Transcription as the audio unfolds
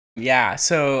Yeah,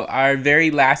 so our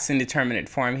very last indeterminate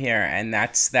form here, and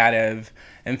that's that of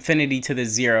infinity to the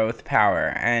 0th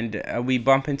power. And we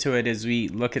bump into it as we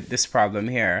look at this problem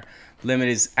here. Limit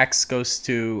is x goes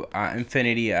to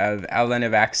infinity of ln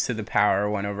of x to the power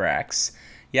 1 over x.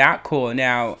 Yeah, cool.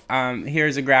 Now,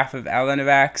 here's a graph of ln of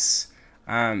x.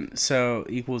 So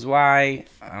equals y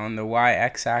on the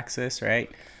y-x axis,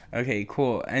 right? Okay,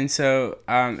 cool. And so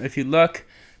if you look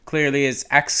clearly as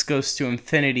x goes to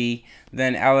infinity,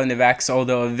 then ln of x,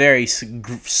 although a very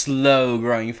slow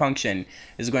growing function,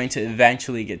 is going to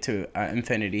eventually get to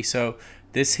infinity. So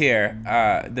this here,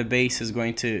 the base is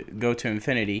going to go to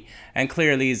infinity. And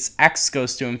clearly as x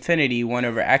goes to infinity, 1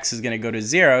 over x is going to go to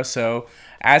 0. So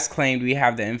as claimed, we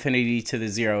have the infinity to the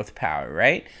 0th power,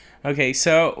 right? Okay,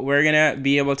 so we're going to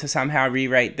be able to somehow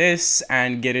rewrite this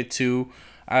and get it to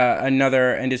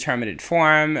another indeterminate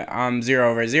form,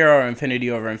 0 over 0 or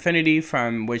infinity over infinity,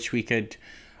 from which we could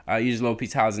use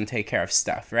L'Hopital's and take care of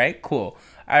stuff, right? Cool.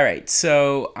 All right,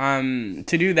 so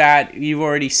to do that, you've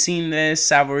already seen this.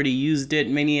 I've already used it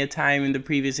many a time in the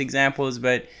previous examples,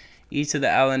 but e to the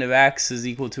ln of x is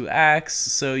equal to x.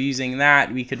 So using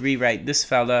that, we could rewrite this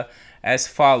fella as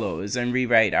follows and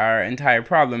rewrite our entire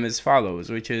problem as follows,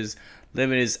 which is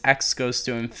limit is x goes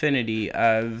to infinity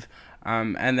of,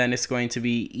 and then it's going to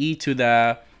be e to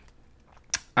the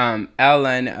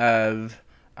ln of,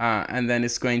 and then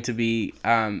it's going to be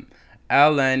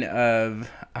ln of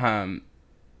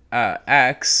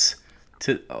x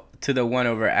to the 1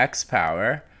 over x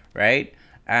power, right?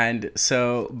 And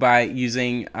so by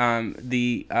using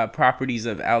the properties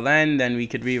of ln, then we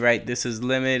could rewrite this as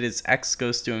limit as x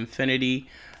goes to infinity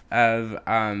of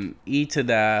e to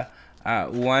the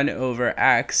 1 over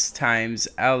x times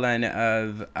ln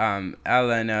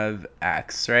of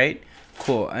x, right?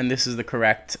 Cool, and this is the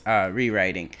correct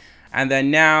rewriting. And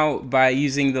then now, by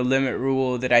using the limit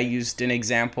rule that I used in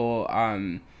example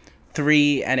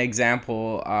 3 and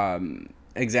example 5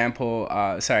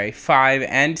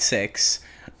 and 6,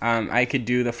 I could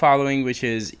do the following, which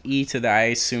is e to the, I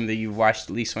assume that you've watched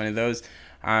at least one of those,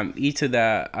 e to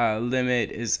the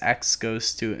limit is x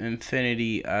goes to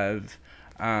infinity of,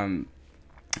 and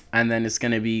then it's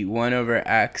going to be 1 over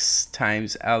x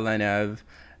times ln of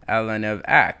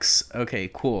x. Okay,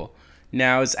 cool.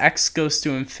 Now as x goes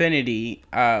to infinity,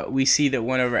 we see that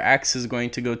 1 over x is going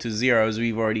to go to 0, as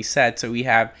we've already said. So we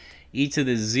have e to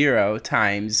the 0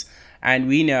 times, and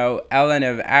we know ln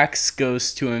of x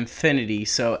goes to infinity.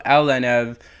 So ln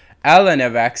of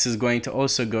x is going to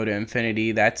also go to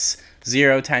infinity. That's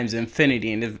 0 times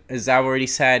infinity. And as I've already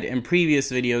said in previous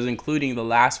videos, including the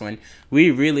last one, we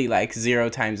really like 0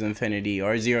 times infinity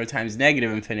or 0 times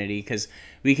negative infinity, because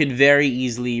we could very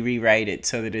easily rewrite it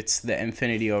so that it's the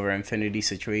infinity over infinity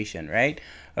situation, right?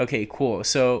 Okay, cool.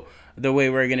 So the way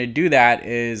we're going to do that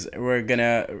is we're going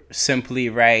to simply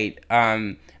write,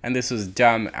 and this was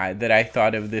dumb that I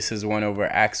thought of this as 1 over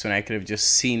x when I could have just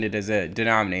seen it as a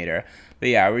denominator. But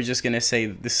yeah, we're just going to say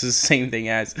this is the same thing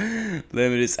as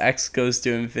limit is x goes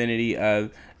to infinity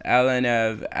of ln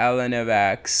of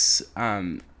x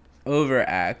over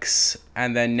x,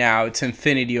 and then now it's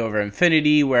infinity over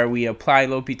infinity, where we apply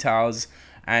L'Hopital's,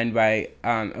 and by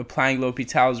applying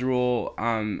L'Hopital's rule,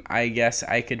 I guess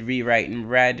I could rewrite in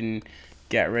red and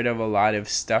get rid of a lot of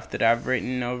stuff that I've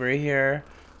written over here,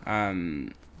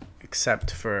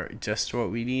 except for just what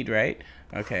we need, right?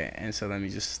 Okay, and so let me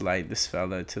just slide this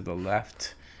fella to the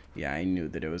left. Yeah, I knew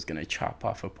that it was going to chop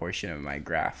off a portion of my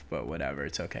graph, but whatever,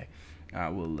 it's okay.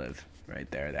 We'll live right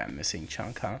there, that missing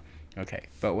chunk, huh? Okay,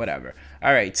 but whatever.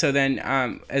 All right, so then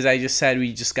as I just said,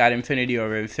 we just got infinity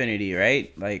over infinity,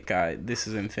 right? Like this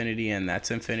is infinity and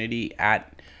that's infinity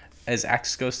as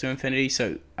x goes to infinity.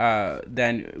 So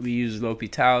then we use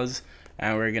L'Hopital's,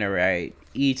 and we're going to write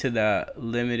e to the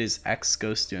limit is x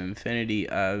goes to infinity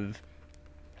of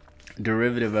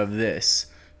derivative of this.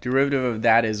 Derivative of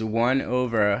that is 1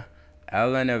 over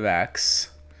ln of x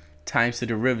times the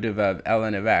derivative of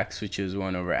ln of x, which is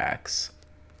 1 over x.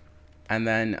 And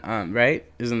then, right?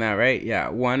 Isn't that right? Yeah,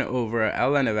 1 over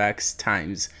ln of x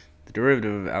times the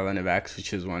derivative of ln of x,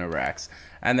 which is 1 over x.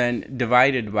 And then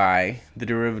divided by the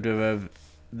derivative of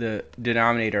the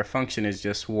denominator function is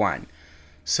just 1.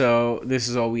 So this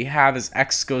is all we have as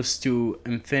x goes to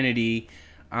infinity.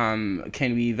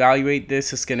 Can we evaluate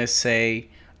this? It's going to say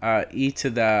e to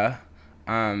the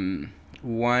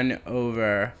 1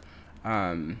 over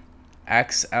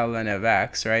x ln of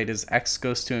x, right? As x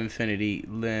goes to infinity,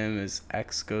 lim is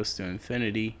x goes to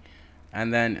infinity.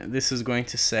 And then this is going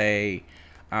to say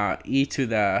e to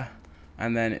the,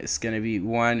 and then it's going to be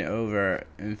 1 over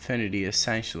infinity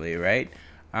essentially, right?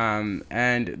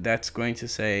 And that's going to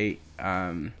say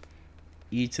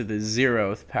e to the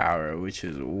 0th power, which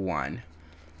is 1.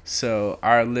 So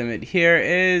our limit here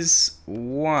is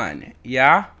 1.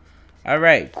 Yeah?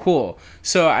 Alright, cool.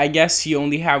 So I guess you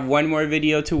only have one more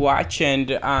video to watch, and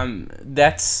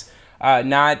that's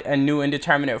not a new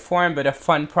indeterminate form, but a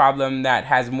fun problem that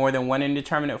has more than one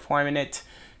indeterminate form in it.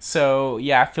 So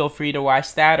yeah, feel free to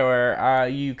watch that, or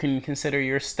you can consider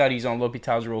your studies on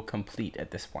L'Hopital's rule complete at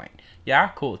this point. Yeah?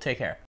 Cool. Take care.